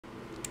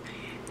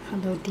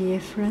Hello dear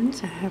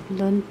friends, I have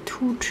learned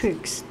two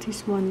tricks.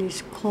 This one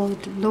is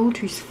called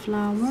lotus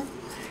flower.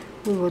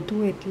 We will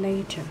do it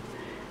later.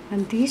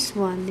 And this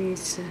one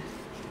is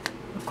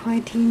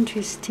quite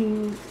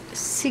interesting,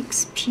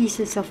 6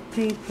 pieces of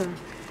paper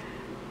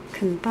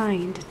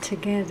combined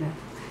together.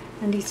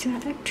 And it's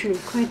actually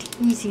quite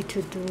easy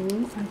to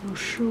do. I will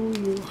show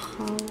you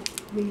how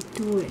we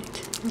do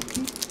it.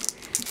 Okay?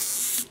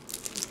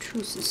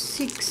 Choose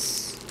 6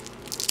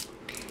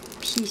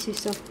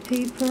 pieces of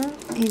paper,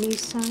 any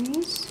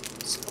size,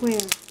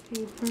 square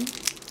paper.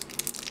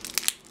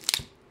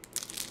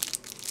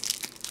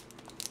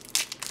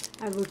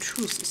 I will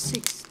choose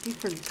 6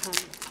 different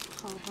colors.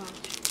 How about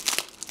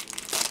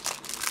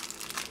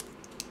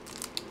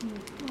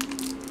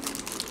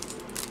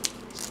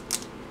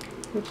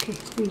Okay,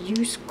 we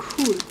use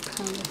cool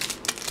color.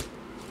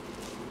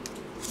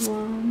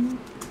 1,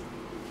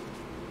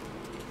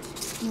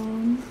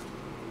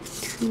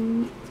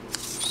 2,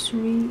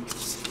 3,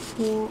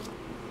 4,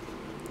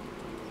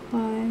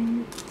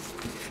 5,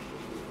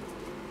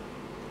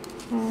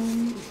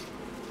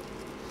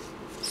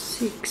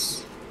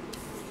 6.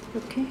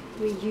 Okay,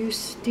 we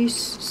use this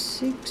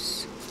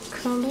 6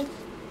 color.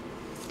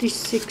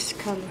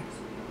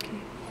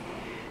 Okay,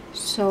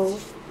 so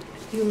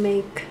you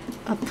make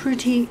a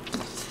pretty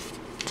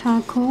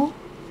taco,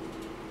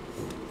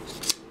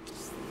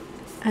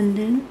 and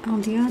then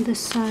on the other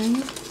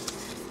side,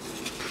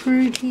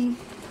 pretty.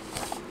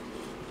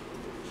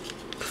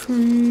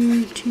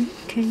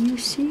 Can you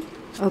see?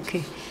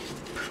 Okay,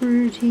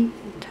 pretty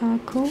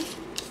taco,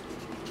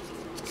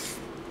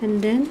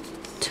 and then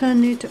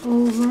turn it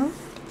over.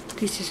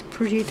 This is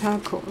pretty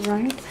taco,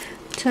 right?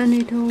 Turn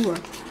it over.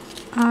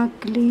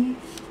 Ugly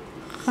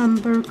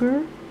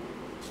hamburger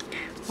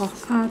or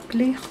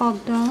ugly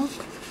hot dog.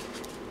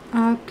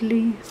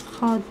 Ugly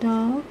hot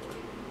dog.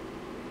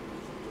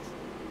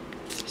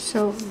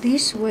 So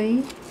this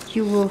way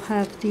you will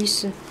have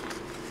this.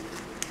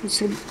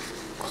 It's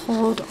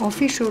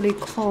officially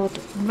called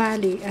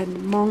valley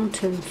and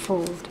mountain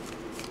fold.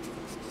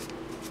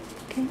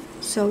 Okay,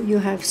 so you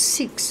have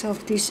 6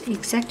 of this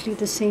exactly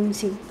the same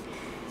thing.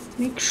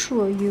 Make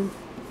sure you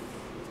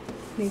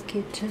make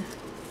it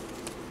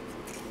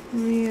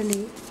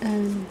really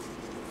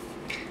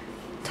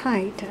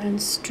tight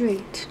and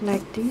straight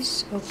like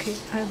this. Okay,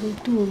 I will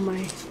do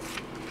my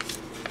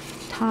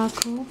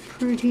taco,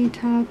 pretty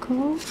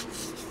taco,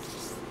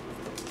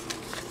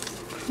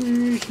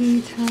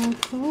 pretty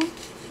taco.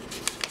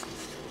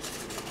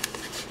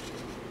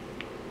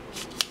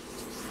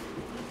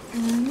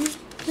 And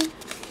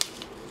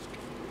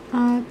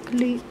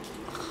ugly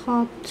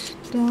hot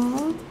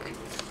dog,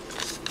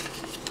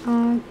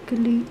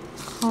 ugly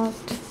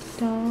hot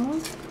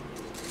dog,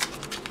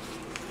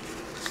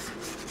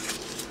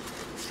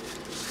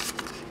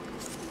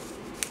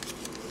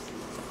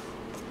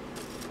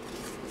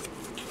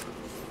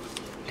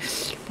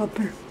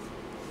 popper.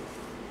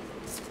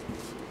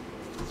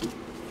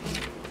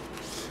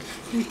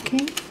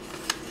 Okay,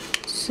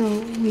 so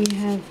we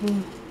have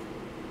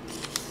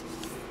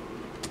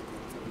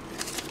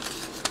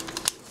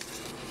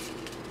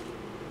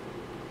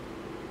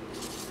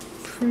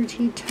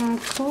pretty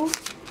taco.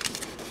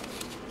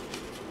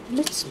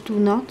 Let's do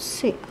not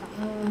say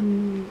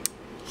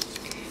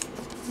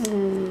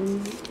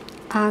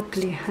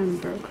ugly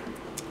hamburger,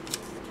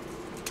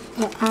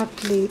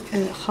 ugly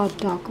hot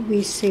dog.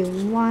 We say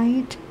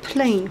white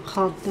plain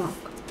hot dog.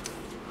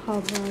 How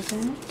about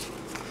that?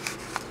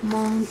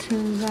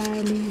 Mountain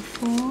Valley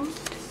Fold.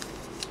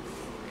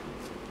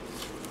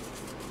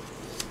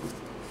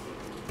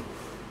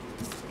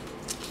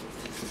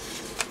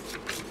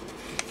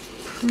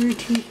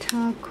 Pretty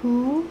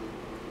taco,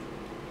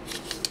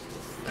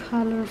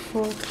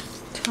 colorful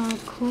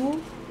taco,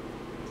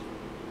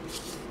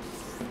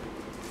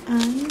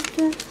 and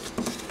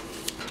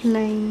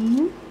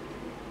plain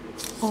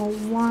or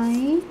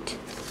white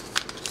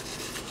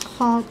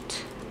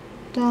hot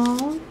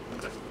dog,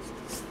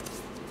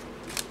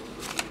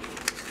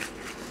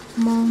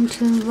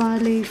 Mountain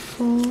Valley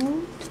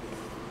Fold.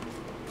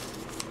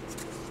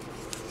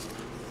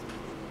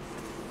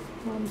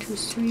 1, 2,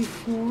 3,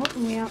 4.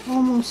 We are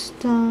almost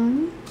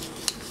done.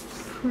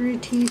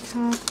 Pretty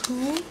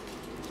taco,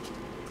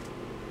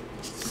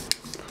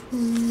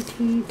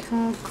 pretty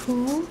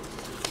taco,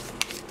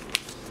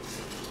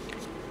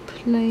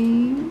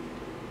 plain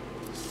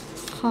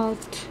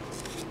hot.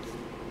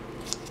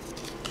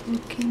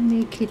 Okay,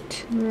 make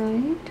it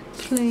right.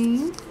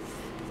 Plain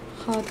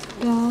hot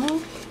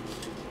dog,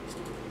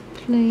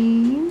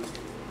 plain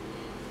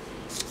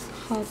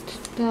hot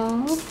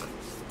dog,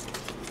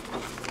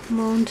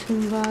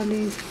 Mountain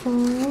Valley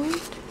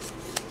Fold,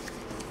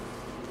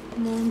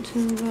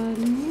 Mountain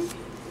Valley,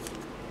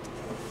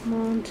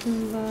 Mountain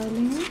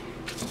Valley,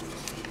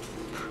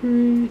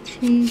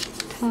 pretty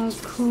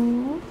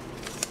taco,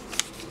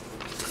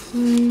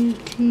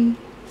 pretty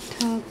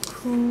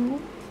taco,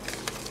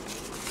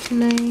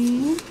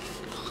 plain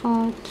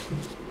hot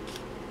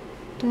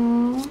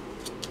dog,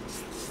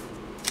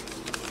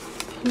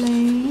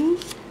 plain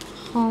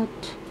hot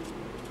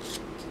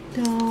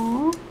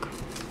dog,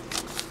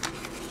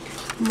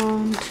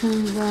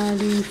 mountain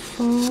valley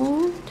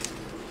fold.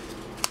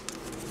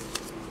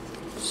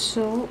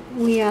 So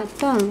we are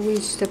done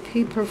with the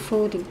paper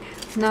folding.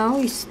 Now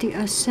is the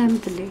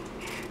assembly.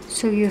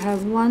 So you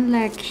have one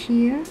leg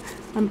here,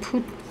 and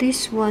put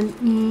this one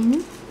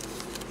in.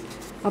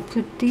 I'll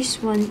put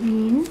this one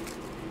in,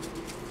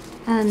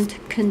 and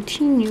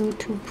continue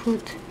to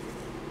put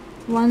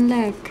one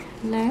leg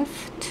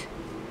left.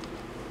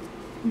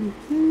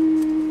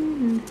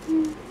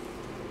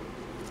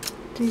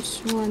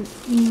 This one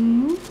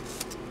in,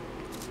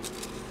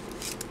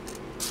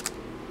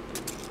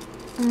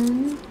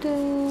 and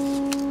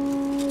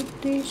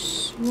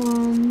this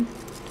one,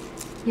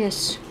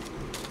 yes,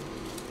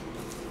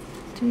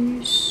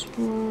 this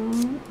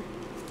one,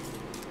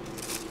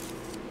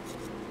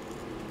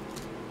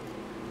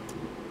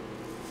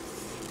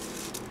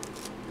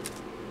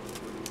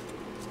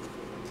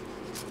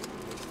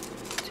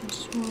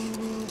 this one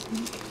will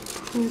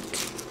put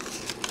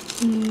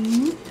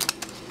in.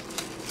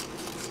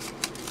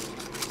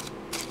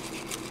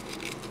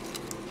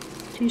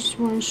 This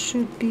one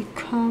should be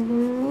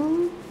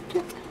covered.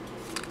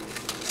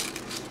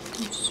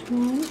 This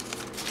one,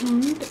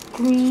 and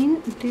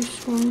green,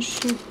 this one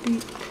should be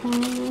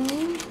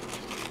covered.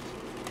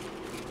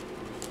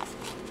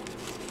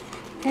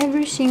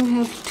 Everything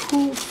have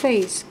two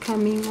faces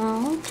coming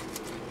out.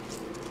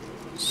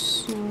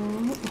 So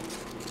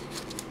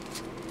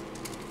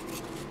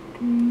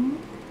green,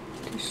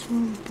 this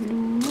one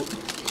blue,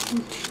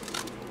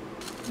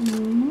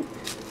 green,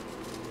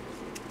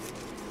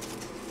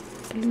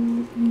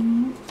 blue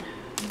in.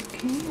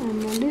 Okay, I'm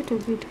a little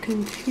bit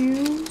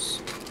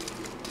confused.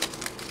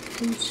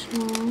 This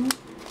one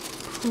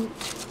put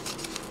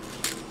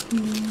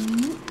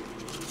in.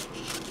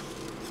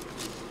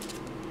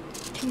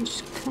 It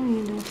is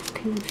kind of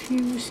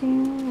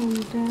confusing, and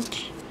that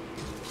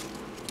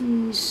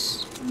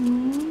is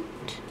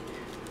it.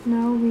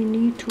 Now we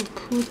need to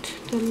put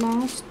the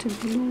last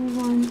blue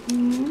one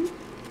in.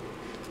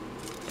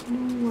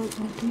 Blue one,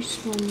 oh, this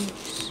one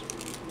is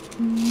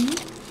in.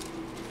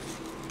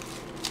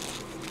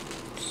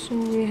 So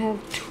we have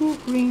two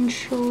green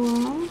show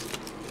up.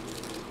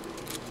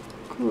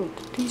 Good.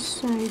 This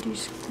side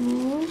is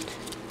good.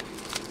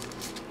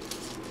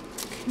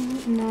 Okay,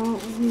 now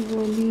we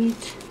will need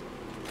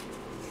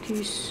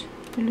this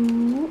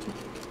blue.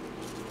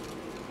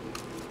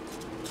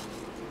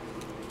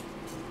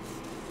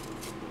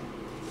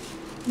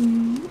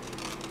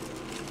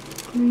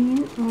 Green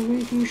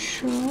already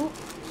show.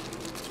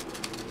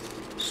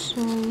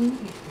 Sorry,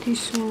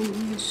 this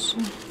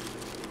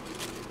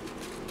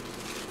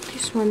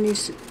one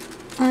is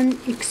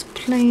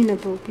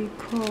unexplainable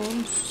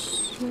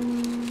because the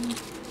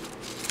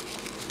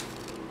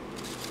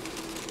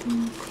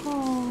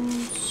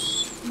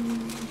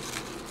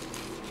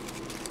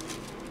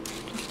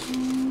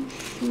green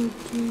should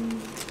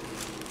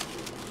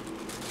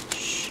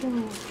show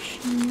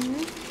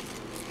here.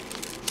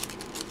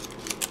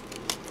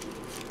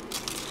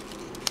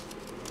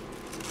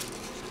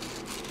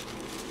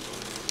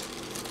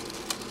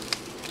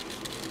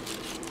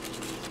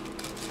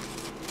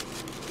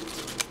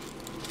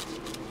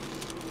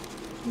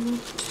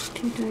 What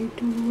did I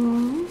do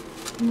wrong?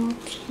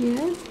 Not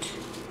yet.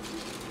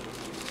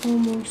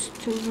 Almost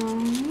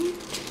right.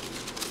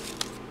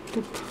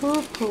 The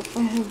purple,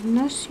 I have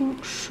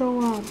nothing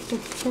show up. The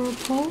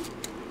purple.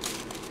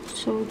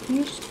 So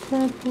this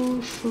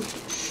purple should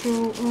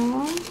show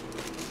up.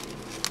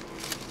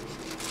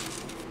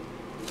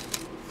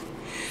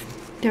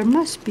 There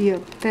must be a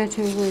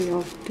better way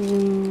of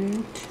doing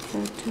it,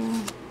 but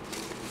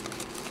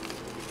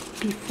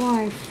before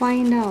I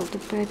find out the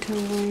better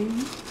way,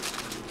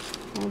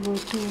 I will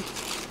do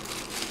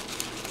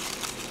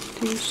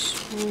this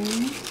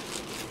way.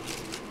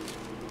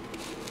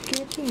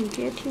 Get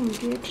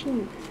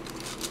in.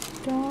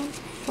 Don't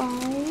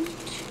fight.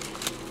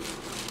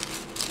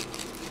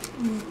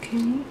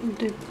 Okay,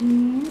 the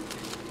green.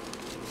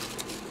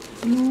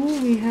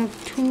 Blue we have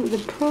two. The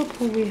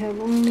purple we have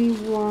only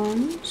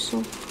one.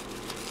 So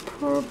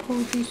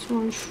purple, this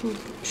one should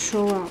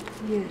show up.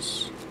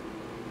 Yes.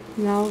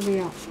 Now we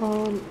are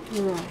all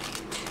right.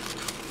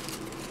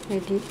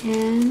 At the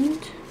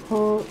end,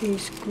 all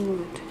is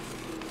good.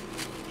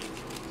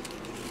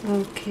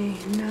 Okay,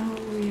 now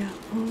we are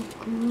all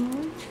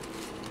good.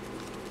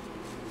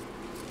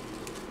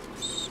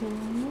 So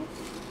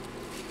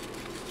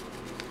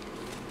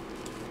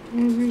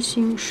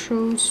everything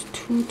shows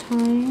 2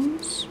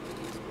 times.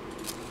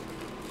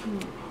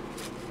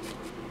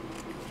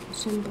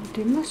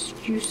 Somebody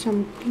must use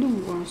some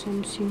glue or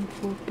something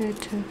for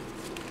better.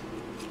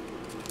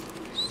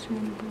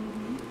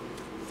 Somebody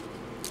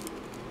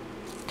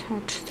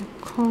touch the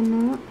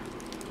corner.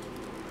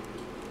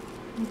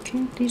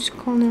 Okay, this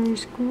corner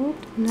is good.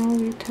 Now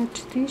we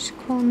touch this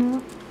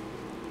corner.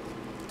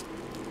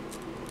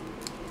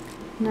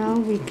 Now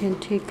we can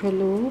take a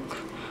look.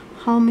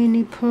 How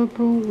many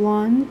purple?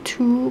 1,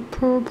 2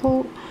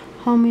 purple.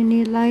 How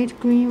many light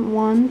green?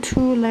 1,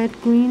 2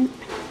 light green.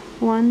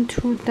 1,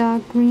 2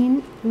 dark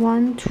green.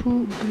 1,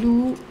 2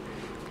 blue.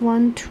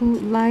 1 to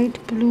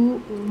light blue,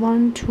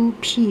 1 to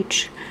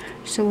peach.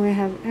 So we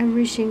have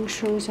everything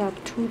shows up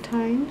 2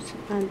 times,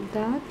 and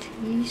that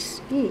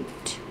is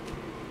it.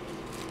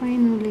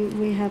 Finally,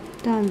 we have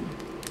done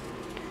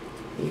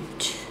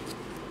it.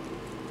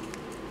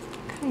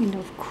 Kind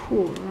of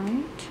cool,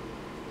 right?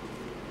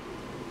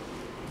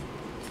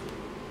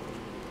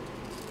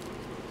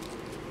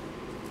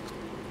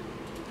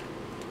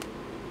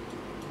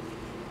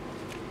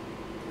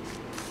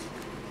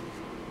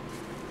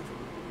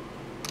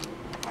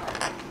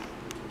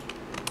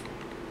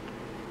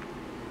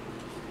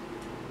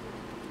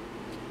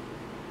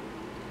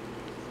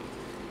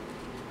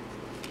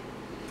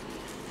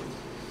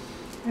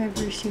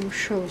 Everything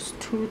shows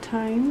 2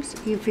 times.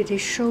 If it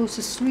shows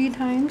 3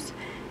 times,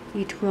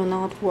 it will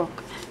not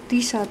work.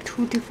 These are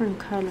 2 different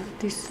colors.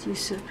 This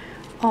is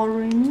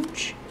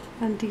orange,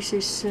 and this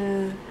is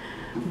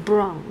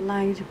brown,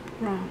 light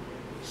brown.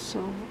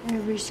 So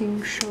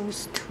everything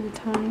shows 2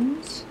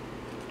 times.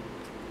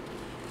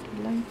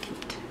 I like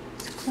it.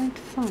 It's quite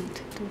fun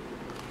to do.